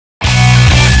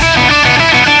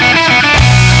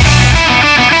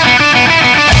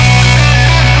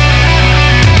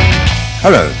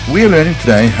Hello, we are learning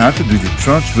today how to do the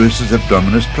transversus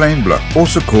abdominis plane block,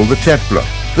 also called the TAP block.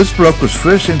 This block was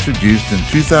first introduced in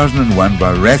 2001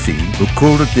 by Rathi, who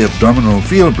called it the abdominal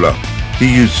field block. He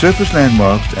used surface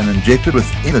landmarks and injected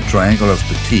within the triangle of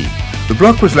the T. The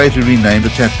block was later renamed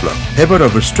the TAP block. Hubbard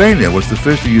of Australia was the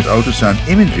first to use ultrasound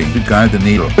imaging to guide the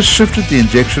needle. This shifted the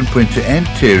injection point to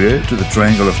anterior to the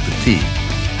triangle of the T.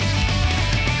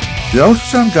 The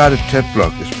ultrasound-guided TAP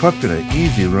block is popular,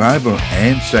 easy, reliable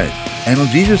and safe.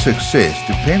 Analgesia success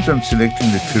depends on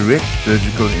selecting the correct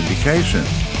surgical indication.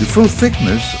 The full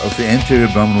thickness of the anterior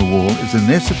abdominal wall is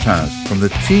anesthetized from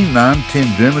the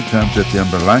T9-10 dermatomes at the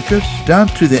umbilicus down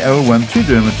to the L1-2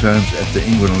 dermatomes at the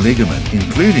inguinal ligament,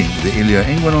 including the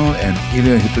ilioinguinal and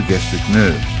iliohypogastric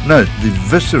nerves. Note, the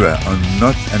viscera are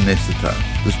not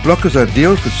anesthetized. This block is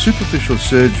ideal for superficial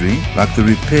surgery like the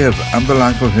repair of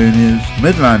umbilical hernias,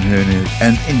 midline hernias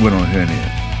and inguinal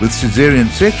hernias. With caesarean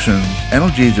sections,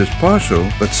 analgesia is partial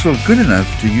but still good enough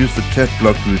to use the TAP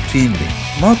block routinely.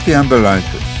 Mark the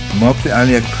umbilicus. Mark the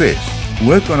iliac crest.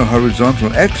 Work on a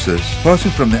horizontal axis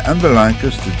passing from the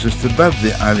umbilicus to just above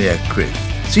the iliac crest.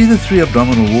 See the three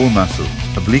abdominal wall muscles,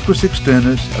 obliquus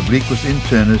externus, obliquus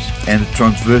internus and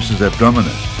transversus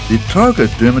abdominis. The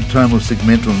target dermatomal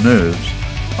segmental nerves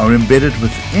are embedded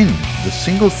within the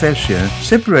single fascia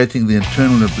separating the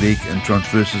internal oblique and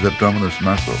transversus abdominis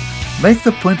muscles. Make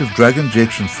the point of drug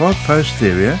injection far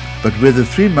posterior, but where the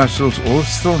three muscles all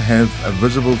still have a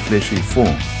visible fleshy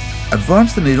form.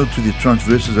 Advance the needle to the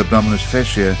transversus abdominis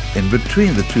fascia in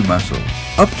between the two muscles.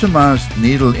 Optimize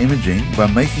needle imaging by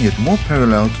making it more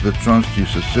parallel to the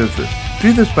transducer surface.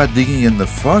 Do this by digging in the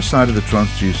far side of the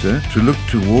transducer to look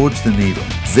towards the needle.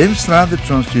 Then slide the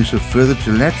transducer further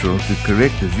to lateral to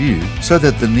correct the view so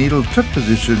that the needle tip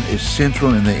position is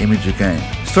central in the image again.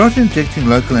 Start injecting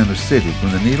local anesthetic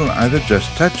when the needle either just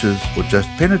touches or just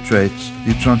penetrates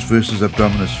the transversus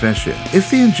abdominis fascia. If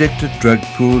the injected drug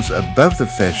pulls above the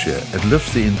fascia, it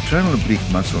lifts the internal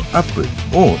oblique muscle upwards,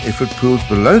 or if it pulls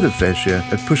below the fascia,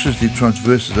 it pushes the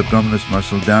transversus abdominis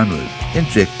muscle downwards.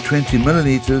 Inject 20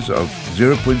 milliliters of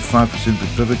 0.5%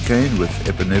 bupivacaine with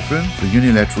epinephrine for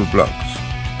unilateral blocks.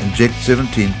 Inject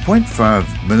 17.5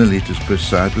 milliliters per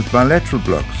side with bilateral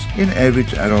blocks in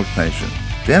average adult patients.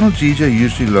 The analgesia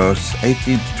usually lasts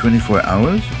 18 to 24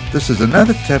 hours. This is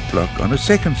another TAP block on a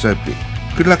second subject.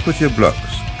 Good luck with your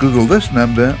blocks. Google this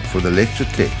number for the lecture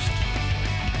text.